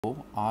तो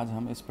आज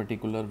हम इस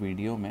पर्टिकुलर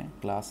वीडियो में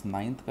क्लास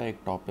 9th का एक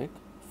टॉपिक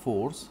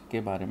फोर्स के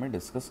बारे में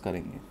डिस्कस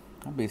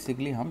करेंगे।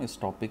 बेसिकली हम इस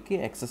टॉपिक की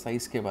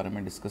एक्सरसाइज के बारे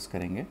में डिस्कस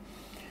करेंगे।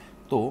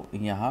 तो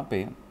यहाँ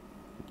पे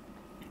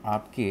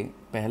आपके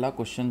पहला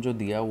क्वेश्चन जो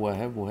दिया हुआ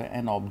है वो है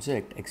an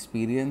object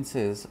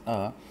experiences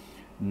a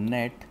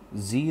net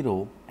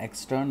zero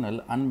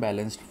external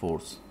unbalanced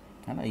force,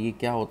 है ना। ये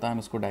क्या होता है हम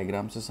इसको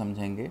डायग्राम से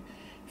समझेंगे।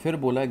 फिर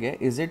बोला गया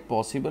is it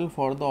possible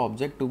for the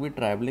object to be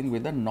travelling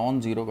with a non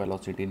zero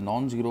velocity.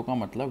 Non zero का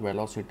मतलब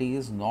velocity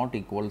is not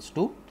equals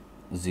to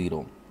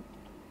zero.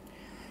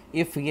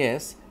 If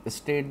yes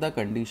state the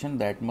condition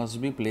that must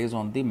be place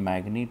on the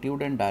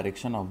magnitude and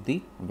direction of the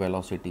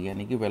velocity.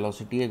 यानी कि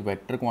velocity एक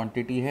vector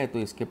quantity है तो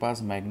इसके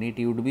पास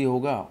magnitude भी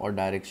होगा और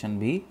डायरेक्शन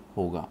भी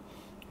होगा,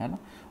 है ना।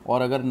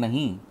 और अगर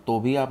नहीं तो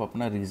भी आप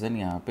अपना रीज़न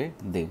यहाँ पे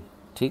दें,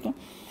 ठीक है।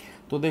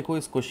 तो देखो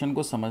इस क्वेश्चन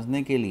को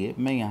समझने के लिए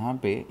मैं यहाँ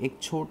पे एक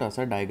छोटा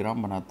सा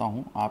डायग्राम बनाता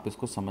हूँ, आप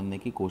इसको समझने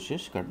की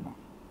कोशिश करना।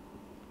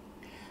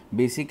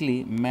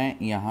 बेसिकली मैं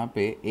यहाँ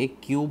पे एक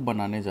क्यूब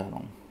बनाने जा रहा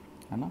हूँ,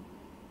 है ना।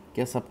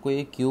 क्या सबको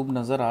एक क्यूब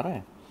नज़र आ रहा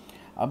है?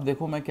 अब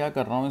देखो मैं क्या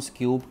कर रहा हूँ, इस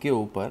क्यूब के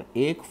ऊपर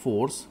एक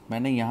फोर्स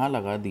मैंने यहाँ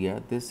लगा दिया,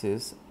 दिस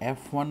इज़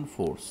F1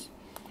 फोर्स।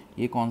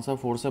 ये कौन सा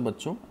फोर्स है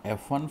बच्चों?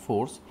 F1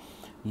 force.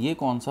 ये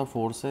कौन सा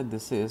फोर्स है?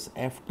 This is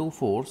F2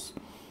 force.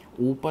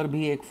 ऊपर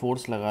भी एक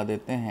फोर्स लगा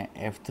देते हैं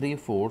F3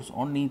 फोर्स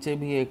और नीचे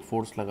भी एक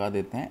फोर्स लगा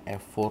देते हैं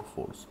F4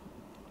 फोर्स।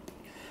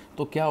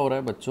 तो क्या हो रहा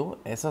है बच्चों,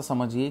 ऐसा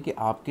समझिए कि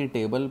आपकी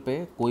टेबल पे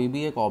कोई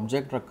भी एक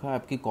ऑब्जेक्ट रखा है,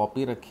 आपकी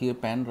कॉपी रखी है,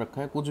 पेन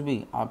रखा है, कुछ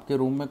भी आपके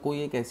रूम में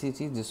कोई एक ऐसी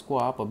चीज़ जिसको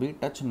आप अभी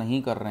टच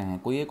नहीं कर रहे हैं,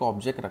 कोई एक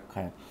ऑब्जेक्ट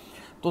रखा है।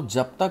 तो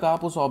जब तक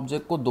आप उस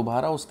ऑब्जेक्ट को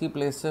दोबारा उसकी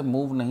प्लेस से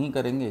मूव नहीं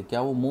करेंगे,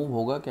 क्या वो मूव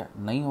होगा? क्या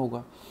नहीं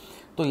होगा।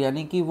 तो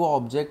यानी कि वो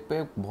ऑब्जेक्ट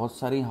पे बहुत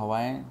सारी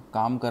हवाएं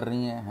काम कर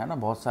रही हैं, है ना,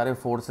 बहुत सारे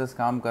फोर्सेस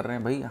काम कर रहे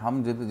हैं। भाई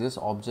हम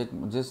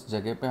जिस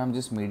जगह पे हम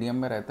जिस मीडियम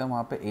में रहते हैं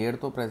वहाँ पे एयर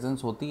तो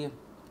प्रेजेंस होती है,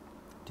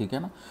 ठीक है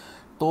ना।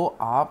 तो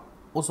आप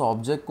उस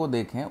ऑब्जेक्ट को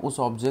देखें, उस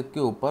ऑब्जेक्ट के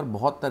ऊपर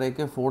बहुत तरह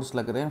के फोर्स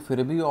लग रहे हैं,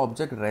 फिर भी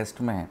ऑब्जेक्ट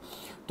रेस्ट में है।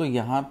 तो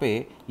यहाँ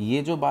पे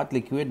ये जो बात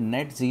लिखी हुई है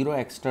net zero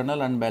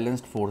external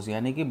unbalanced force,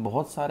 यानी कि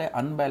बहुत सारे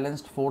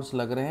अनबैलेंस्ड फोर्स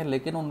लग रहे हैं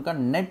लेकिन उनका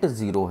नेट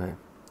ज़ीरो है,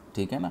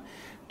 ठीक है ना।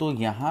 तो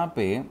यहाँ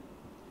पे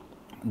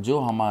जो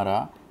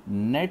हमारा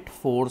नेट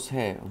फोर्स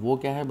है वो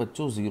क्या है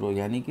बच्चों? ज़ीरो।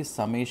 यानी कि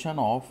summation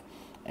of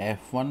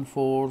F1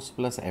 force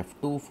plus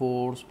F2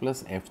 force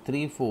plus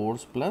F3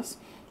 force plus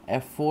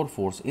F4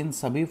 force, इन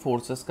सभी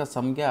फोर्सेस का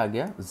सम क्या आ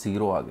गया?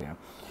 ज़ीरो आ गया।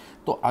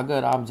 तो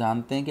अगर आप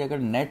जानते हैं कि अगर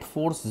नेट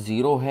फोर्स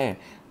ज़ीरो है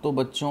तो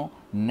बच्चों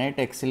नेट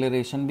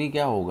एक्सेलरेशन भी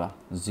क्या होगा?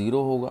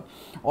 ज़ीरो होगा।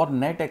 और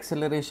नेट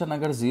एक्सेलरेशन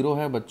अगर ज़ीरो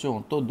है बच्चों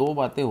तो दो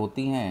बातें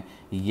होती हैं,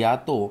 या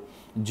तो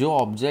जो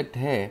ऑब्जेक्ट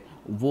है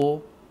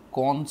वो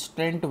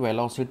कांस्टेंट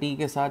वेलोसिटी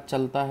के साथ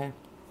चलता है,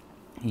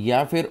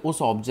 या फिर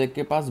उस ऑब्जेक्ट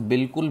के पास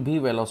बिल्कुल भी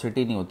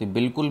वेलोसिटी नहीं होती।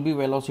 बिल्कुल भी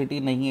वेलोसिटी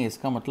नहीं है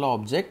इसका मतलब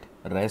ऑब्जेक्ट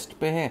रेस्ट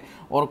पे है,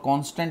 और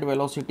कांस्टेंट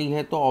वेलोसिटी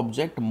है तो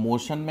ऑब्जेक्ट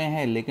मोशन में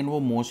है। लेकिन वो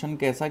मोशन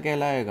कैसा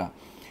कहलाएगा?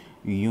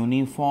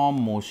 Uniform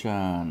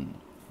motion.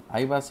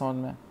 आई बात समझ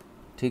में?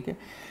 ठीक है।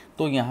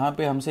 तो यहाँ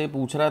पे हमसे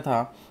पूछ रहा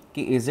था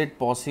कि is it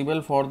possible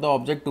for the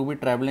object to be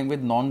travelling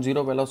with non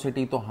zero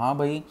velocity. तो हाँ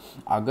भाई,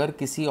 अगर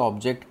किसी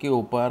ऑब्जेक्ट के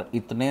ऊपर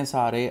इतने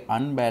सारे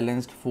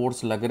अनबैलेंस्ड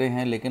फोर्स लग रहे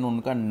हैं लेकिन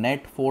उनका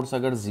नेट फोर्स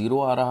अगर ज़ीरो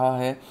आ रहा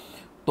है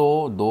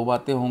तो दो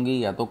बातें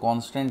होंगी, या तो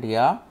कांस्टेंट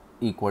या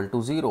इक्वल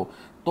टू ज़ीरो।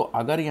 तो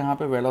अगर यहाँ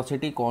पे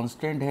वेलोसिटी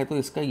कांस्टेंट है तो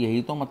इसका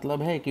यही तो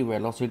मतलब है कि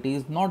velocity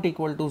is not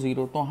equal to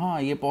zero. तो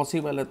हाँ ये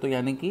पॉसिबल है। तो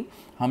यानी कि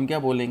हम क्या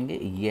बोलेंगे?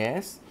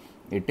 येस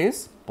इट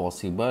इज़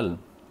पॉसिबल,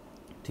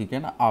 ठीक है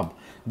ना। अब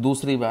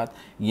दूसरी बात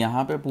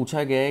यहाँ पे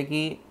पूछा गया है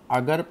कि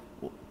अगर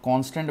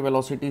कांस्टेंट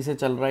वेलोसिटी से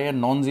चल रहा है या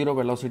नॉन ज़ीरो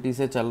वेलोसिटी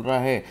से चल रहा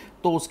है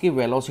तो उसकी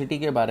वेलोसिटी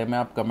के बारे में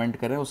आप कमेंट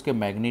करें, उसके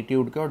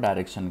मैग्नीट्यूड के और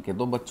डायरेक्शन के।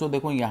 तो बच्चों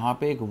देखो यहाँ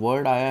पे एक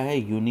वर्ड आया है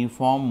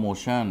यूनिफॉर्म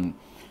मोशन।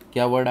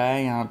 क्या वर्ड आया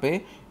है यहाँ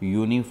पे?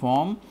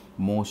 Uniform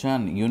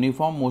motion.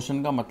 यूनिफॉर्म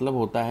मोशन का मतलब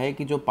होता है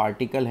कि जो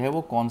पार्टिकल है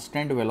वो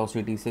कांस्टेंट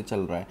वेलोसिटी से चल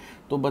रहा है।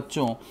 तो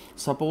बच्चों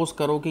सपोज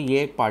करो कि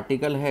ये एक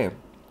पार्टिकल है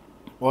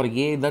और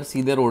ये इधर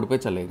सीधे रोड पे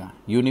चलेगा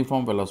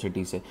यूनिफॉर्म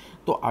वेलोसिटी से।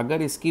 तो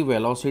अगर इसकी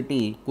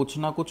वेलोसिटी कुछ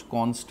ना कुछ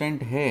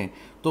कांस्टेंट है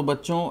तो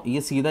बच्चों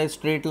ये सीधा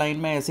स्ट्रेट लाइन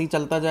में ऐसे ही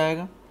चलता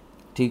जाएगा,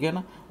 ठीक है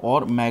ना।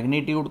 और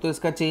मैग्नीट्यूड तो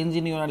इसका चेंज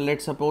ही नहीं हो रहा।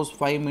 लेट सपोज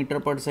 5 मीटर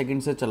पर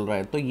सेकंड से चल रहा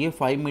है तो ये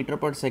 5 मीटर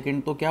पर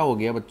सेकंड तो क्या हो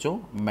गया बच्चों?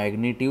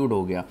 मैग्नीट्यूड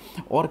हो गया।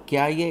 और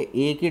क्या ये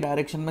एक ही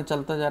डायरेक्शन में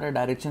चलता जा रहा है?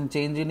 डायरेक्शन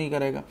चेंज ही नहीं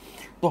करेगा।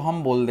 तो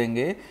हम बोल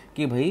देंगे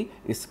कि भाई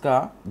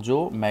इसका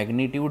जो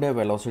मैग्नीट्यूड है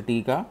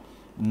वेलोसिटी का,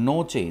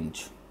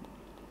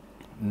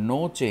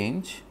 no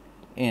change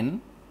in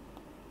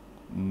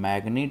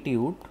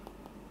magnitude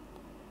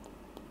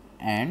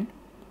and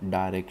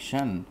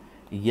direction.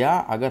 या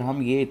अगर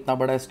हम ये इतना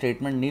बड़ा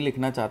स्टेटमेंट नहीं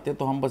लिखना चाहते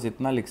तो हम बस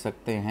इतना लिख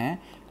सकते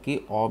हैं कि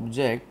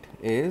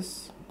object is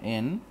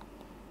in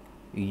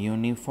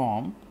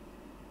uniform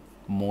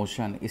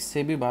motion.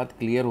 इससे भी बात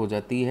क्लियर हो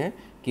जाती है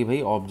कि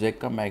भाई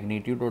ऑब्जेक्ट का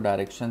मैग्नीट्यूड और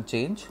डायरेक्शन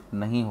चेंज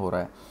नहीं हो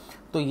रहा है।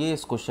 तो ये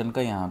इस क्वेश्चन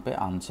का यहाँ पे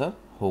आंसर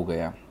हो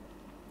गया,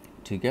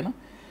 ठीक है ना।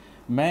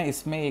 मैं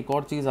इसमें एक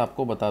और चीज़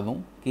आपको बता दूं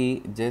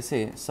कि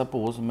जैसे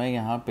सपोज़ मैं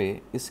यहाँ पे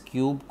इस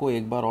क्यूब को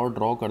एक बार और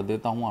ड्रॉ कर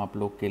देता हूँ आप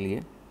लोग के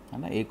लिए, है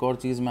ना। एक और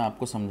चीज़ मैं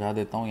आपको समझा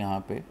देता हूँ यहाँ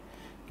पे,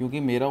 क्योंकि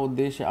मेरा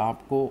उद्देश्य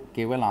आपको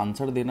केवल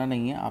आंसर देना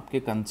नहीं है, आपके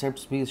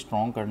कंसेप्ट्स भी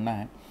स्ट्रॉन्ग करना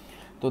है।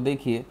 तो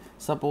देखिए,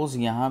 सपोज़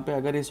यहाँ पे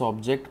अगर इस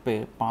ऑब्जेक्ट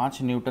पे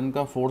 5 न्यूटन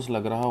का फोर्स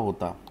लग रहा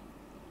होता,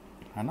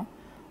 है ना,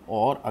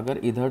 और अगर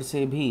इधर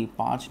से भी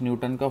 5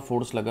 न्यूटन का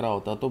फोर्स लग रहा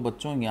होता, तो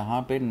बच्चों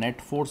यहाँ पे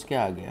नेट फोर्स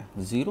क्या आ गया,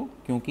 0,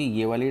 क्योंकि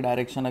ये वाली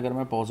डायरेक्शन अगर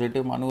मैं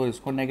पॉजिटिव मानूँ और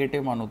इसको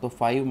नेगेटिव मानूँ तो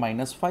 5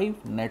 -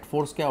 5 नेट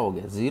फोर्स क्या हो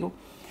गया, 0।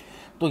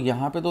 तो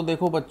यहाँ पे तो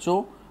देखो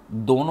बच्चों,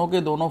 दोनों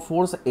के दोनों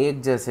फोर्स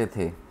एक जैसे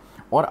थे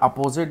और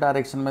अपोजिट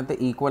डायरेक्शन में थे,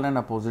 इक्वल एंड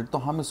अपोजिट, तो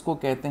हम इसको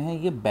कहते हैं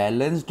ये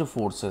बैलेंस्ड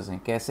फोर्सेस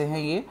हैं। कैसे हैं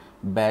ये,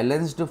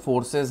 बैलेंस्ड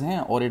फोर्सेस हैं,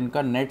 और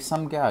इनका नेट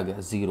सम क्या आ गया,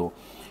 0।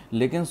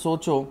 लेकिन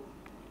सोचो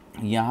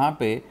यहाँ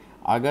पे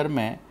अगर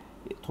मैं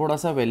थोड़ा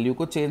सा वैल्यू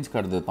को चेंज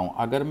कर देता हूँ,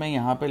 अगर मैं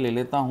यहाँ पे ले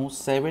लेता हूँ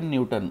 7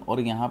 न्यूटन और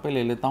यहाँ पे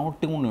ले लेता हूँ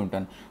 2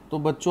 न्यूटन, तो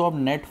बच्चों अब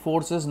net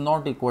force is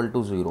not equal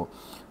to 0।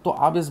 तो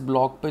अब इस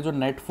ब्लॉक पे जो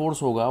नेट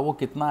फोर्स होगा वो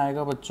कितना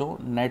आएगा बच्चों,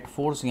 नेट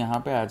फोर्स यहाँ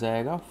पे आ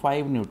जाएगा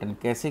 5 न्यूटन।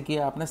 कैसे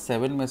किया आपने,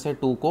 7 में से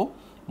 2 को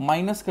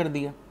माइनस कर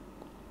दिया,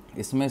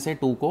 इसमें से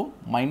 2 को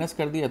माइनस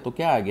कर दिया, तो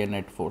क्या आ गया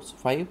नेट फोर्स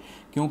 5,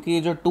 क्योंकि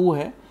ये जो 2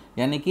 है,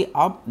 यानी कि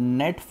अब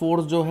नेट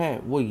फोर्स जो है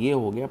वो ये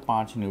हो गया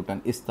 5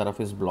 न्यूटन इस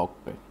तरफ इस ब्लॉक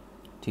पे,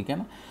 ठीक है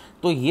ना।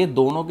 तो ये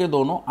दोनों के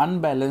दोनों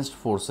अनबैलेंस्ड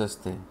फोर्सेस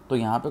थे, तो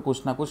यहाँ पे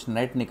कुछ ना कुछ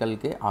नेट निकल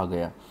के आ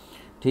गया,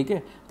 ठीक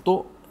है।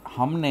 तो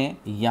हमने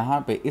यहाँ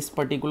पे इस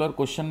पर्टिकुलर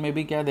क्वेश्चन में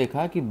भी क्या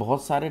देखा कि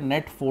बहुत सारे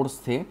नेट फोर्स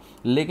थे,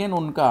 लेकिन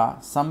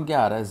उनका सम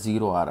क्या आ रहा है,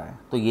 0 आ रहा है।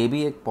 तो ये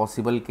भी एक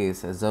पॉसिबल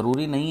केस है,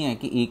 ज़रूरी नहीं है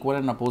कि इक्वल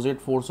एंड अपोजिट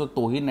फोर्स हो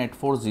तो ही नेट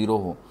फोर्स 0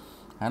 हो,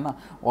 है ना।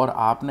 और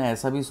आपने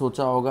ऐसा भी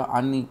सोचा होगा,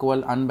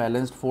 अनइक्वल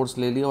अनबैलेंस्ड फोर्स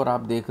ले लिया और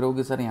आप देख रहे हो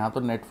कि सर यहाँ तो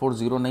नेट फोर्स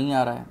 0 नहीं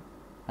आ रहा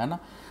है ना।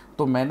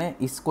 तो मैंने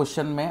इस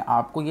क्वेश्चन में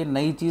आपको ये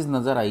नई चीज़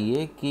नज़र आई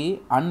है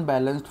कि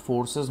अनबैलेंस्ड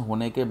फोर्सेस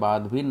होने के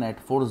बाद भी नेट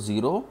फोर्स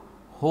 0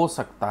 हो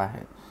सकता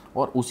है,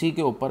 और उसी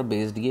के ऊपर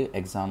बेस्ड ये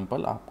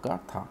एग्जाम्पल आपका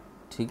था,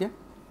 ठीक है।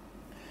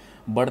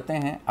 बढ़ते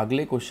हैं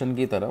अगले क्वेश्चन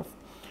की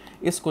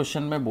तरफ। इस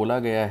क्वेश्चन में बोला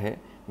गया है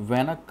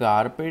when a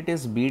carpet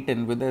is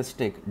beaten with a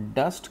stick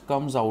dust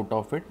comes out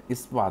of it.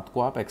 इस बात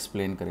को आप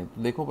एक्सप्लेन करें।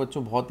 तो देखो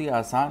बच्चों, बहुत ही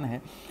आसान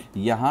है।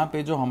 यहाँ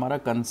पे जो हमारा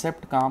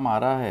कंसेप्ट काम आ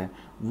रहा है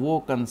वो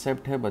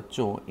कंसेप्ट है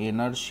बच्चों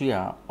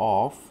इनर्शिया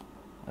ऑफ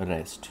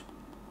रेस्ट,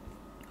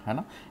 है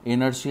ना।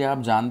 इनर्शिया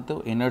आप जानते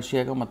हो,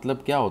 इनर्शिया का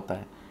मतलब क्या होता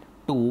है,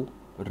 टू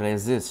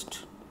रेजिस्ट,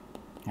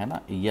 है ना,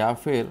 या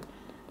फिर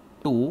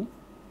टू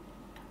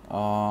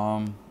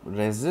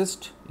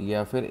रेजिस्ट,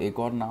 या फिर एक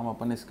और नाम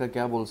अपन इसका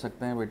क्या बोल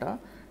सकते हैं बेटा,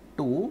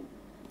 टू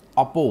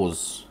अपोज,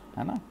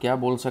 है ना। क्या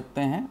बोल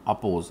सकते हैं,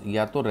 अपोज,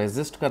 या तो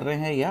रेजिस्ट कर रहे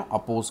हैं या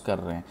अपोज कर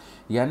रहे हैं।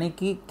 यानी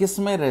कि किस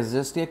में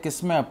रेजिस्ट या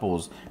किस में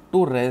oppose,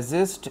 to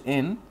resist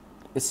in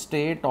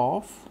state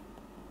of,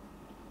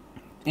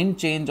 in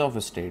change of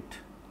state,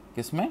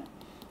 किस में,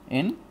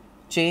 इन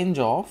change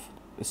of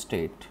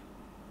state,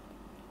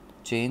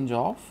 change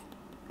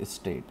of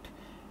state,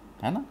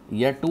 है ना,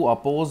 या to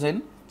oppose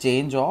in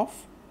change of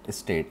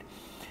state.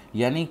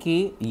 यानी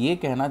कि ये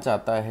कहना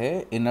चाहता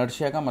है,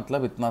 इनर्शिया का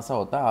मतलब इतना सा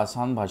होता है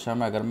आसान भाषा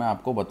में अगर मैं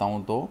आपको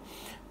बताऊं तो,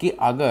 कि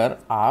अगर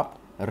आप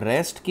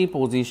रेस्ट की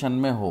पोजीशन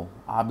में हो,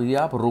 अभी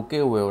आप रुके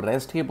हुए हो,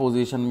 रेस्ट की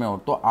पोजीशन में हो,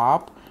 तो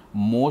आप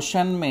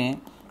मोशन में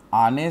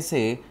आने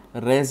से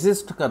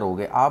रेजिस्ट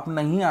करोगे, आप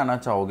नहीं आना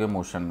चाहोगे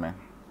मोशन में,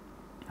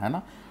 है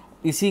ना।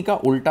 इसी का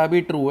उल्टा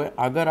भी ट्रू है,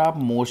 अगर आप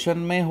मोशन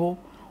में हो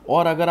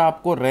और अगर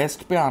आपको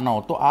रेस्ट पे आना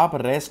हो तो आप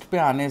रेस्ट पे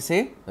आने से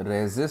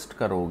रेजिस्ट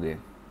करोगे,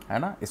 है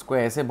ना। इसको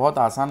ऐसे बहुत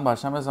आसान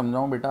भाषा में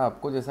समझाऊं बेटा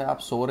आपको, जैसे आप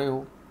सो रहे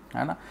हो,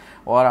 है ना,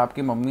 और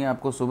आपकी मम्मी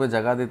आपको सुबह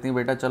जगा देती है,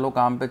 बेटा चलो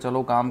काम पे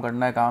चलो, काम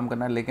करना है काम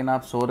करना है, लेकिन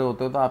आप सो रहे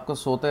होते हो तो आपको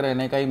सोते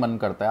रहने का ही मन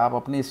करता है, आप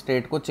अपनी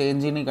स्टेट को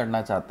चेंज ही नहीं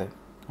करना चाहते,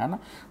 है ना।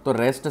 तो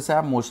रेस्ट से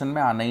आप मोशन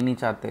में आना ही नहीं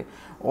चाहते।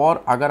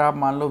 और अगर आप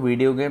मान लो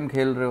वीडियो गेम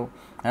खेल रहे हो,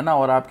 है ना,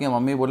 और आपकी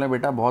मम्मी बोले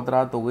बेटा बहुत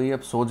रात हो गई अब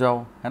सो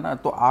जाओ, है ना,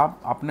 तो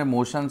आप अपने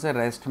मोशन से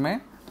रेस्ट में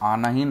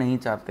आना ही नहीं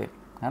चाहते,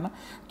 है ना।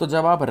 तो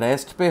जब आप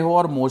रेस्ट पे हो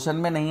और मोशन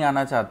में नहीं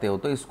आना चाहते हो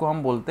तो इसको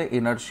हम बोलते हैं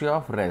इनर्शिया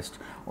ऑफ रेस्ट,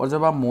 और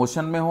जब आप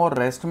मोशन में हो और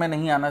रेस्ट में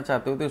नहीं आना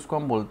चाहते हो तो इसको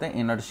हम बोलते हैं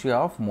इनर्शिया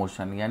ऑफ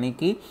मोशन। यानी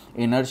कि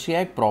इनर्शिया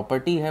एक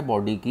प्रॉपर्टी है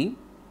बॉडी की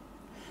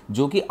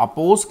जो कि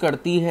अपोज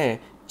करती है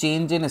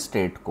चेंज इन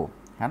स्टेट को,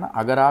 है ना।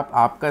 अगर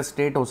आपका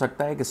स्टेट हो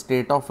सकता है एक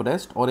स्टेट ऑफ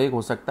रेस्ट और एक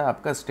हो सकता है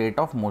आपका स्टेट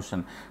ऑफ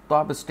मोशन, तो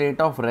आप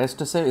स्टेट ऑफ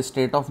रेस्ट से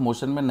स्टेट ऑफ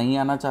मोशन में नहीं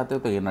आना चाहते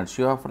हो तो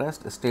inertia of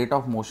rest, state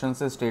of motion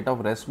से स्टेट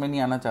ऑफ रेस्ट में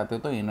नहीं आना चाहते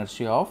हो तो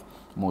इनर्शिया ऑफ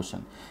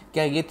मोशन।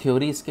 क्या ये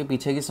थ्योरी इसके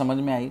पीछे की समझ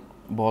में आई?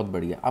 बहुत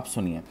बढ़िया। अब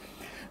सुनिए,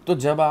 तो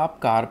जब आप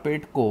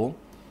कारपेट को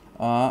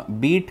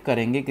बीट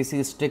करेंगे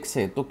किसी स्टिक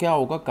से तो क्या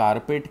होगा,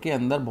 कारपेट के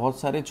अंदर बहुत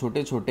सारे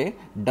छोटे छोटे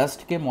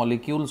डस्ट के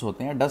मॉलिक्यूल्स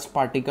होते हैं, डस्ट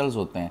पार्टिकल्स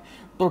होते हैं।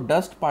 तो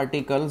डस्ट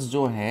पार्टिकल्स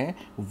जो हैं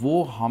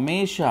वो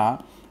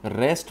हमेशा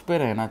रेस्ट पे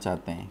रहना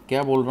चाहते हैं।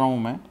 क्या बोल रहा हूँ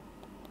मैं,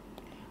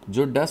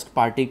 जो डस्ट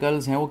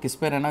पार्टिकल्स हैं वो किस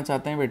पे रहना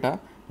चाहते हैं बेटा,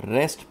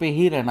 रेस्ट पे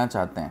ही रहना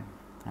चाहते हैं,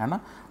 है ना,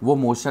 वो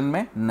मोशन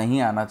में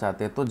नहीं आना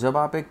चाहते। तो जब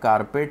आप एक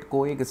कारपेट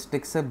को एक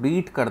स्टिक से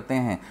बीट करते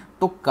हैं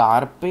तो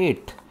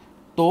कारपेट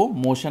तो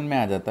मोशन में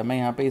आ जाता है। मैं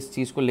यहाँ पे इस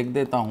चीज़ को लिख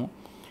देता हूँ,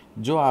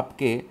 जो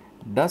आपके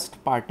डस्ट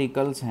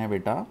पार्टिकल्स हैं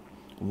बेटा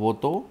वो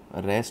तो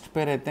रेस्ट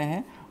पे रहते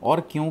हैं, और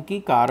क्योंकि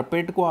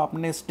कारपेट को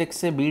आपने स्टिक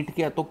से बीट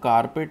किया तो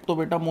कारपेट तो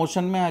बेटा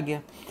मोशन में आ गया,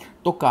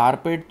 तो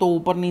कारपेट तो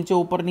ऊपर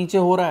नीचे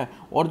हो रहा है,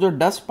 और जो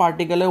डस्ट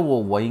पार्टिकल है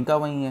वो वहीं का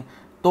वहीं है।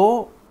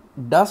 तो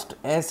डस्ट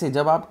ऐसे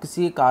जब आप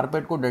किसी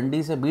कारपेट को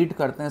डंडी से बीट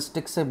करते हैं,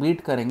 स्टिक से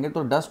बीट करेंगे,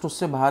 तो डस्ट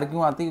उससे बाहर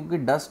क्यों आती है?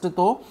 क्योंकि डस्ट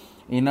तो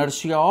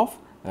इनर्शिया ऑफ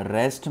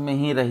रेस्ट में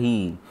ही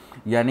रही,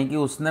 यानी कि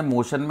उसने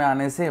मोशन में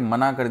आने से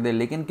मना कर दिया।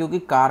 लेकिन क्योंकि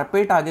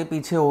कारपेट आगे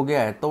पीछे हो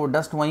गया है तो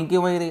डस्ट वहीं की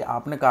वहीं रही।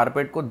 आपने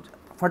कारपेट को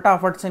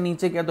फटाफट से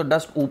नीचे किया तो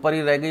डस्ट ऊपर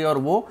ही रह गई, और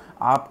वो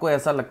आपको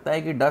ऐसा लगता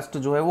है कि डस्ट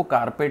जो है वो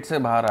कारपेट से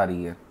बाहर आ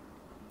रही है।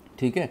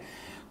 ठीक है,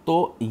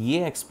 तो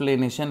ये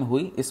एक्सप्लेनेशन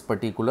हुई इस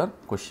पर्टिकुलर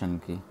क्वेश्चन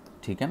की।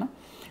 ठीक है ना,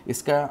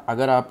 इसका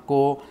अगर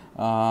आपको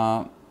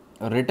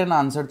रिटन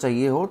आंसर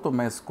चाहिए हो तो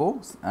मैं इसको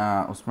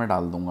उसमें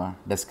डाल दूंगा,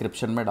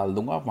 डिस्क्रिप्शन में डाल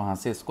दूंगा, आप वहाँ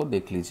से इसको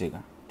देख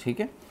लीजिएगा। ठीक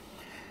है,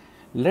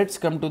 let's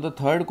come to the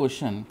third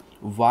question,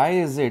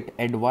 Y is it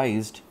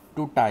advised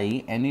to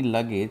tie any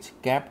luggage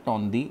kept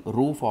on the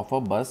roof of a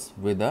बस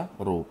विद अ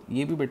रोप।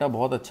 ये भी बेटा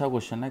बहुत अच्छा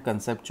क्वेश्चन है,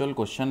 कंसेप्चुअल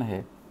क्वेश्चन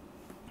है।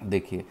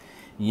 देखिए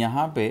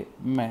यहाँ पे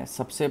मैं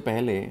सबसे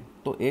पहले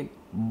तो एक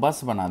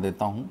बस बना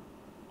देता हूँ।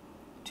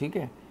 ठीक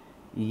है,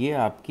 ये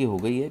आपकी हो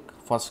गई एक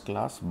फर्स्ट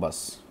क्लास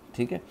बस।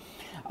 ठीक है,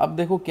 अब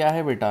देखो क्या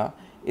है बेटा,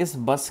 इस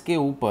बस के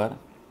ऊपर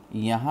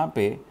यहाँ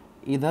पे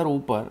इधर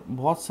ऊपर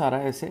बहुत सारा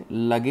ऐसे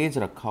लगेज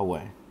रखा हुआ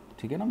है।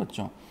 ठीक है ना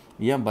बच्चों,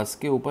 यह बस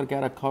के ऊपर क्या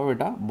रखा हुआ है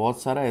बेटा,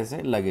 बहुत सारा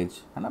ऐसे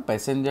लगेज है ना।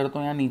 पैसेंजर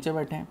तो यहाँ नीचे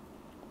बैठे हैं,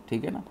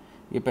 ठीक है ना,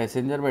 ये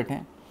पैसेंजर बैठे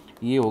हैं,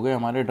 ये हो गए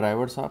हमारे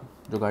ड्राइवर साहब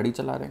जो गाड़ी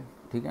चला रहे हैं।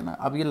 ठीक है ना,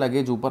 अब ये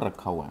लगेज ऊपर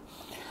रखा हुआ है।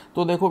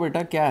 तो देखो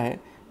बेटा क्या है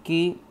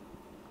कि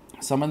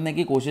समझने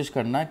की कोशिश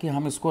करना कि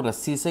हम इसको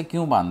रस्सी से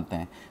क्यों बांधते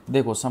हैं।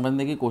 देखो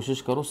समझने की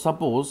कोशिश करो,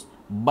 सपोज़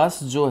बस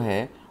जो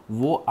है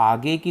वो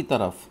आगे की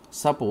तरफ,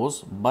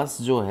 सपोज़ बस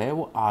जो है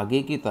वो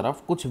आगे की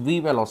तरफ कुछ v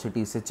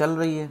वेलोसिटी से चल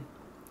रही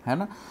है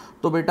ना।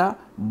 तो बेटा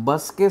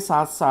बस के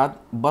साथ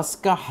साथ बस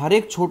का हर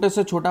एक छोटे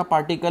से छोटा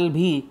पार्टिकल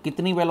भी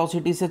कितनी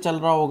वेलोसिटी से चल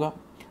रहा होगा।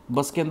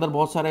 बस के अंदर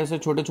बहुत सारे ऐसे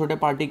छोटे छोटे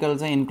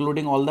पार्टिकल्स हैं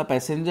इंक्लूडिंग ऑल द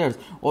पैसेंजर्स,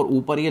 और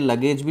ऊपर ये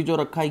लगेज भी जो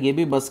रखा है ये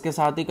भी बस के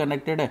साथ ही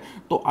कनेक्टेड है।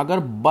 तो अगर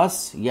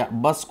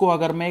बस को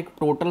अगर मैं एक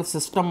टोटल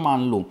सिस्टम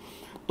मान लूँ,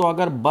 तो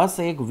अगर बस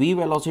एक v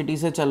वेलोसिटी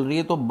से चल रही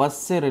है तो बस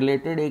से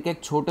रिलेटेड एक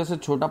एक छोटे से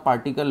छोटा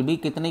पार्टिकल भी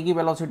कितने की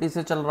वेलोसिटी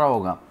से चल रहा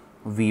होगा,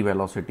 v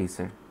वेलोसिटी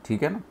से।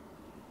 ठीक है ना,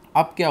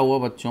 अब क्या हुआ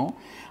बच्चों,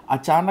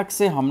 अचानक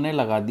से हमने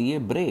लगा दिए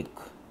ब्रेक।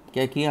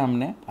 क्या किया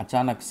हमने,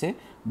 अचानक से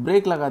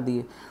ब्रेक लगा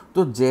दिए।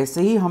 तो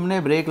जैसे ही हमने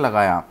ब्रेक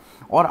लगाया,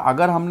 और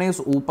अगर हमने इस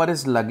ऊपर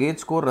इस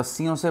लगेज को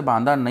रस्सियों से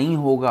बांधा नहीं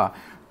होगा,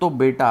 तो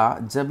बेटा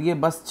जब ये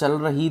बस चल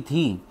रही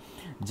थी,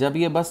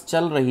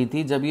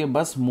 जब ये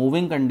बस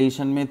मूविंग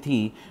कंडीशन में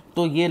थी,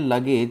 तो ये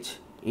लगेज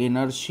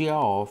इनर्शिया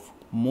ऑफ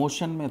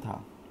मोशन में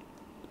था।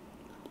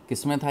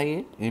 किस में था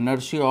ये,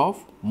 इनर्शिया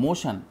ऑफ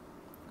मोशन।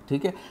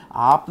 ठीक है,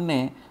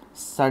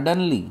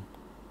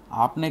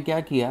 आपने क्या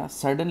किया,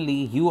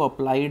 suddenly you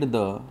applied the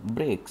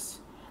breaks,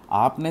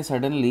 आपने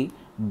सडनली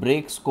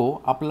ब्रेक्स को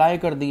अप्लाई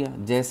कर दिया।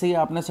 जैसे ही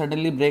आपने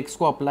सडनली ब्रेक्स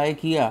को अप्लाई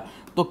किया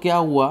तो क्या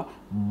हुआ,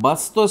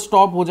 बस तो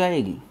स्टॉप हो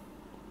जाएगी,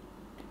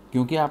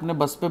 क्योंकि आपने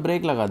बस पे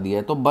ब्रेक लगा दिया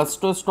है तो बस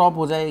तो स्टॉप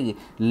हो जाएगी।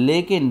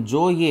 लेकिन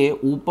जो ये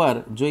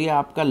ऊपर जो ये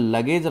आपका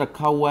लगेज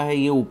रखा हुआ है,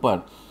 ये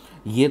ऊपर,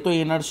 ये तो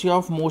इनर्शिया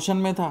ऑफ मोशन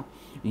में था,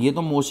 ये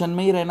तो मोशन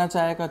में ही रहना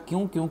चाहेगा।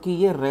 क्यों, क्योंकि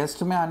ये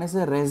रेस्ट में आने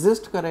से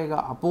रेजिस्ट करेगा,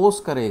 अपोज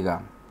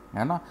करेगा,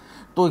 है ना।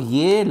 तो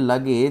ये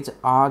लगेज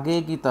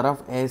आगे की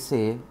तरफ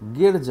ऐसे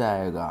गिर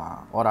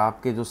जाएगा, और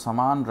आपके जो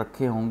सामान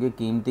रखे होंगे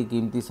कीमती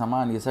कीमती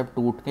सामान, ये सब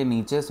टूट के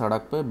नीचे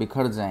सड़क पे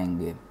बिखर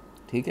जाएंगे।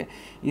 ठीक है,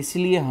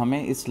 इसलिए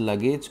हमें इस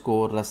लगेज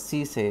को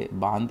रस्सी से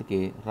बांध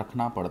के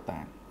रखना पड़ता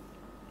है।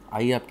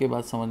 आई आपके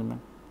बात समझ में,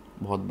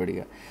 बहुत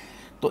बढ़िया।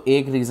 तो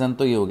एक रीज़न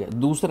तो ये हो गया।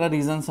 दूसरा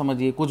रीज़न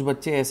समझिए, कुछ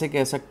बच्चे ऐसे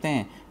कह सकते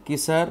हैं कि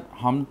सर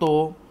हम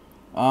तो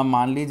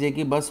मान लीजिए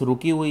कि बस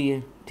रुकी हुई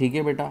है। ठीक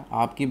है बेटा,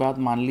 आपकी बात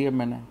मान ली अब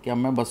मैंने, कि अब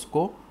मैं बस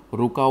को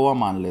रुका हुआ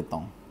मान लेता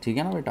हूँ। ठीक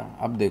है ना बेटा,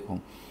 अब देखो,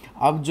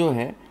 अब जो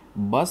है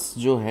बस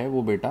जो है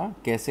वो बेटा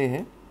कैसे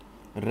है,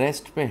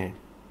 रेस्ट पे है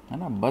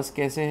ना। बस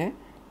कैसे है,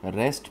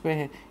 रेस्ट पे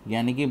है,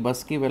 यानी कि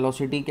बस की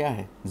वेलोसिटी क्या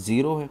है,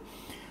 0 है।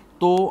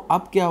 तो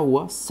अब क्या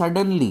हुआ,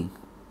 सडनली,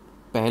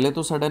 पहले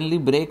तो सडनली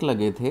ब्रेक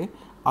लगे थे,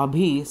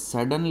 अभी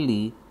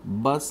सडनली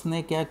बस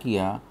ने क्या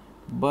किया,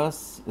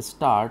 बस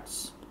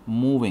स्टार्ट्स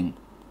मूविंग,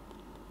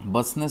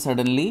 बस ने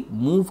सडनली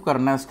मूव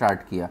करना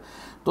स्टार्ट किया।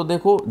 तो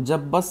देखो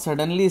जब बस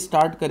सडनली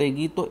स्टार्ट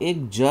करेगी तो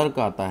एक जर्क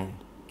आता है।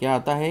 क्या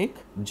आता है, एक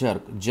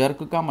जर्क।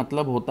 जर्क का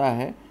मतलब होता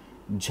है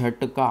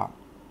झटका।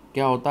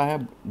 क्या होता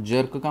है,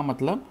 जर्क का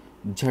मतलब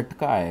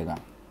झटका आएगा,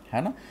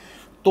 है ना।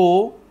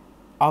 तो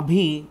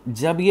अभी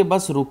जब ये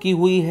बस रुकी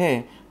हुई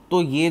है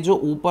तो ये जो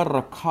ऊपर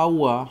रखा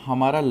हुआ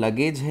हमारा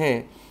लगेज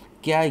है,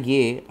 क्या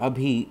ये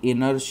अभी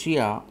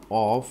इनर्शिया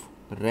ऑफ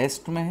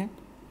रेस्ट में है।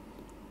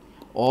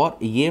 और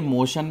ये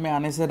मोशन में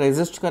आने से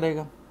रेजिस्ट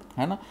करेगा,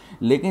 है ना।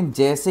 लेकिन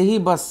जैसे ही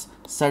बस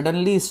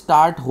सडनली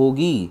स्टार्ट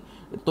होगी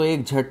तो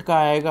एक झटका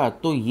आएगा,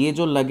 तो ये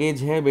जो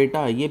लगेज है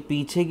बेटा ये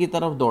पीछे की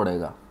तरफ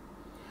दौड़ेगा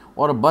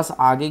और बस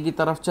आगे की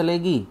तरफ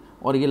चलेगी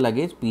और ये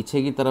लगेज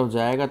पीछे की तरफ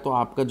जाएगा, तो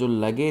आपका जो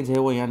लगेज है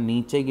वो यहाँ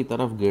नीचे की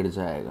तरफ गिर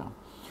जाएगा।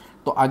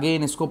 तो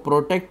अगेन इसको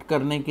प्रोटेक्ट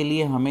करने के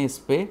लिए हमें इस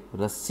पर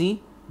रस्सी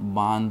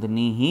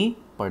बांधनी ही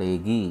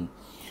पड़ेगी।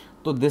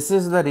 तो दिस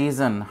इज़ द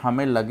रीज़न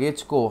हमें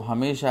लगेज को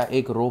हमेशा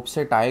एक रोप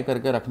से टाई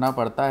करके रखना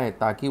पड़ता है,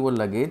 ताकि वो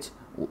लगेज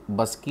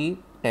बस की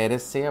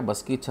टेरेस से या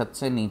बस की छत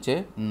से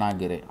नीचे ना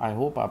गिरे। आई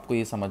होप आपको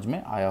ये समझ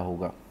में आया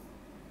होगा।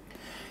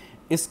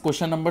 इस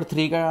क्वेश्चन नंबर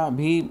 3 का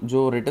भी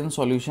जो रिटन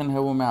सॉल्यूशन है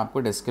वो मैं आपको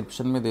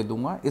डिस्क्रिप्शन में दे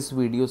दूंगा। इस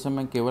वीडियो से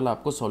मैं केवल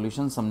आपको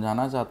सॉल्यूशन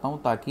समझाना चाहता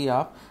हूँ, ताकि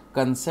आप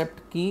कंसेप्ट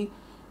की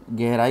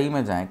गहराई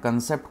में जाएं,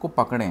 कंसेप्ट को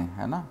पकड़ें,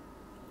 है ना।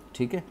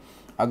 ठीक है,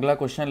 अगला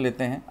क्वेश्चन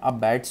लेते हैं। A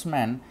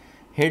batsman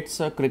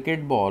hits a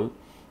cricket ball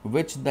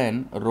which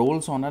then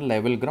roles on a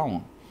level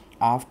ground.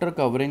 After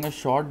covering a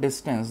short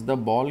distance the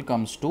ball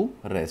comes to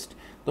rest.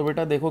 तो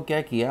बेटा देखो क्या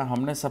किया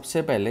हमने,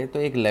 सबसे पहले तो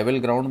एक लेवल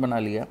ग्राउंड बना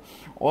लिया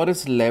और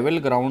इस लेवल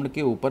ग्राउंड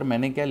के ऊपर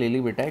मैंने क्या ले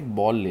ली बेटा, एक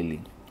बॉल ले ली।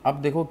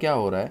 अब देखो क्या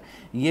हो रहा है,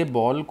 ये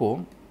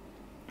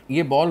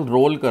बॉल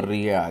रोल कर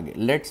रही है आगे।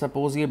 लेट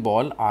सपोज ये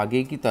बॉल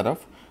आगे की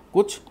तरफ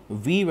कुछ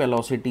v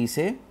वेलोसिटी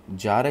से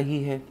जा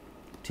रही है,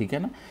 ठीक है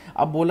ना।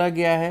 अब बोला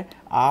गया है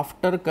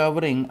after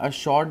covering a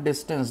short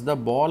distance the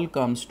ball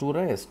comes to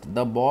rest,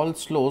 the ball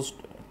slows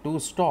to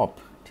stop,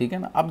 ठीक है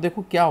ना। अब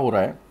देखो क्या हो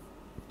रहा है,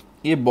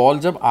 ये बॉल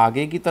जब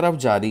आगे की तरफ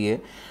जा रही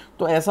है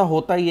तो ऐसा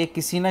होता ही है,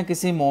 किसी ना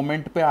किसी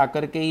मोमेंट पे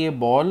आकर के ये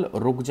बॉल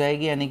रुक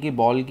जाएगी, यानी कि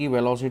बॉल की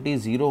वेलोसिटी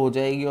 0 हो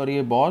जाएगी और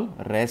ये बॉल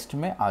रेस्ट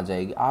में आ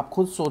जाएगी। आप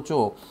खुद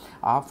सोचो,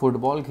 आप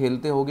फुटबॉल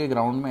खेलते होगे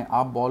ग्राउंड में,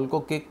 आप बॉल को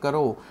किक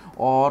करो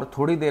और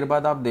थोड़ी देर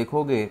बाद आप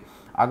देखोगे,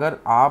 अगर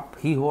आप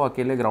ही हो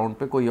अकेले ग्राउंड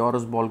पे, कोई और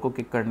उस बॉल को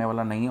किक करने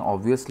वाला नहीं है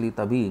ऑब्वियसली,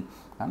 तभी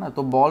है ना,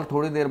 तो बॉल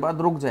थोड़ी देर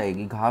बाद रुक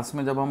जाएगी। घास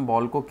में जब हम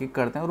बॉल को किक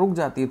करते हैं रुक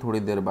जाती है थोड़ी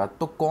देर बाद।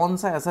 तो कौन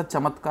सा ऐसा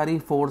चमत्कारी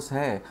फोर्स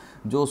है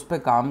जो उस पर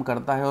काम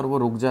करता है और वो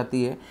रुक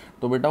जाती है?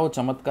 तो बेटा वो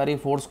चमत्कारी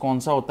फोर्स कौन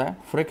सा होता है?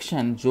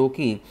 फ्रिक्शन, जो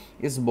कि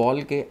इस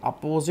बॉल के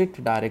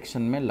अपोजिट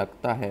डायरेक्शन में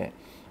लगता है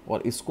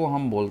और इसको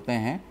हम बोलते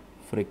हैं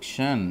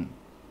फ्रिक्शन,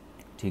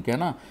 ठीक है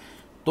ना।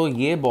 तो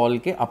ये बॉल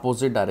के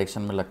अपोजिट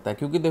डायरेक्शन में लगता है,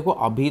 क्योंकि देखो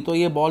अभी तो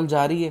ये बॉल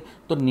जा रही है,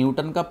 तो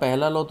न्यूटन का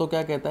पहला लॉ तो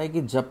क्या कहता है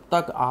कि जब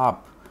तक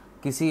आप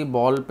किसी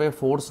बॉल पे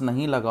फोर्स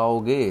नहीं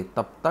लगाओगे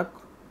तब तक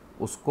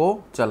उसको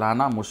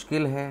चलाना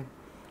मुश्किल है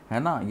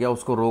ना, या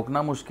उसको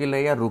रोकना मुश्किल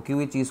है, या रुकी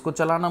हुई चीज़ को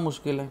चलाना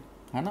मुश्किल है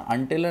ना।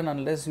 Until and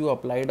unless you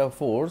applied a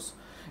force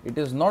it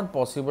is not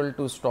possible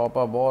to stop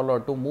a ball और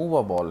टू मूव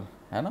अ बॉल,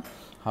 है ना।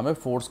 हमें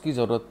फोर्स की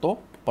ज़रूरत तो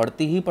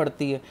पड़ती ही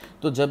पड़ती है।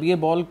 तो जब ये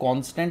बॉल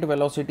कांस्टेंट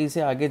वेलोसिटी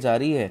से आगे जा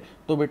रही है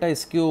तो बेटा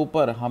इसके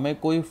ऊपर हमें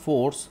कोई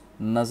फोर्स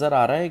नज़र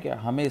आ रहा है क्या?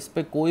 हमें इस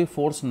पर कोई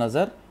फोर्स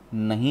नज़र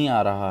नहीं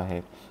आ रहा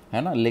है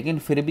ना। लेकिन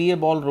फिर भी ये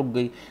बॉल रुक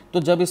गई, तो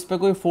जब इस पर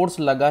कोई फोर्स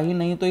लगा ही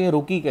नहीं तो ये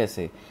रुकी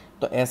कैसे?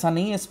 तो ऐसा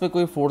नहीं है इस पर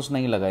कोई फोर्स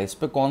नहीं लगा, इस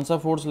पर कौन सा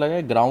फोर्स लगा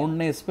है? ग्राउंड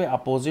ने इस पर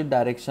अपोजिट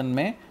डायरेक्शन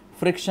में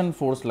फ्रिक्शन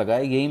फोर्स लगाया।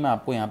 यही मैं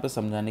आपको यहाँ पे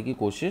समझाने की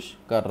कोशिश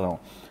कर रहा हूँ।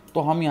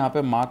 तो हम यहाँ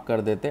पे मार्क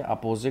कर देते हैं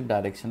अपोजिट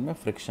डायरेक्शन में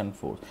फ्रिक्शन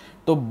फोर्स।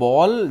 तो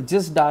बॉल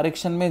जिस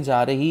डायरेक्शन में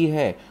जा रही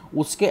है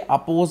उसके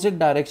अपोजिट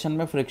डायरेक्शन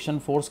में फ्रिक्शन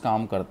फोर्स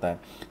काम करता है।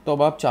 तो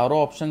अब आप चारों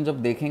ऑप्शन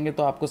जब देखेंगे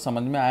तो आपको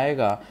समझ में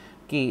आएगा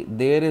कि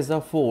there is a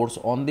force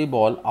on the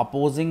ball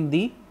opposing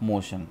the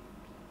motion,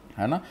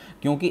 है ना।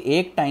 क्योंकि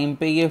एक टाइम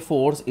पे ये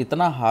फोर्स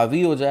इतना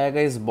हावी हो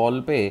जाएगा इस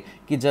बॉल पे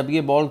कि जब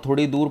ये बॉल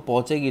थोड़ी दूर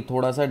पहुंचेगी,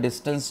 थोड़ा सा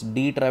डिस्टेंस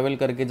डी ट्रैवल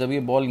करके जब ये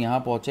बॉल यहाँ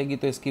पहुंचेगी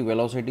तो इसकी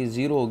वेलोसिटी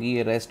 0 होगी,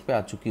 ये रेस्ट पे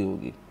आ चुकी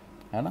होगी,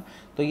 है ना।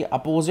 तो ये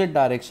अपोजिट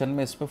डायरेक्शन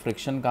में इस पर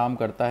फ्रिक्शन काम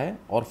करता है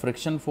और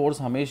फ्रिक्शन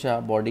फोर्स हमेशा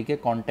बॉडी के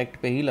कांटेक्ट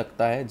पे ही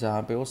लगता है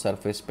जहाँ पे वो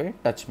सरफेस पे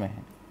टच में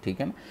है, ठीक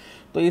है ना।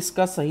 तो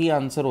इसका सही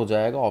आंसर हो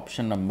जाएगा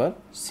option number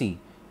C.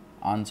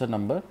 Answer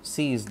number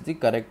C is the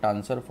correct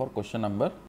answer for question number